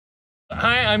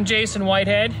Hi, I'm Jason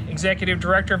Whitehead, Executive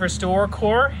Director of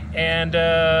HistoriCorps, and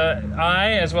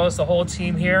I, as well as the whole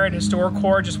team here at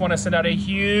HistoriCorps, just want to send out a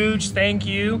huge thank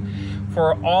you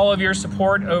for all of your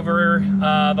support over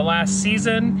the last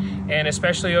season, and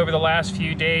especially over the last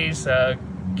few days,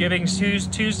 Giving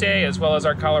Tuesday, as well as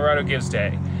our Colorado Gives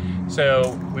Day.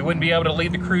 So we wouldn't be able to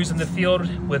lead the crews in the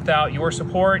field without your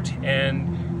support,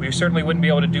 and we certainly wouldn't be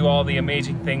able to do all the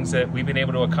amazing things that we've been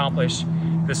able to accomplish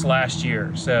this last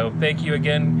year. So thank you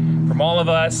again from all of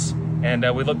us, and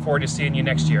we look forward to seeing you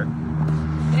next year.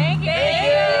 Thank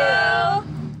you.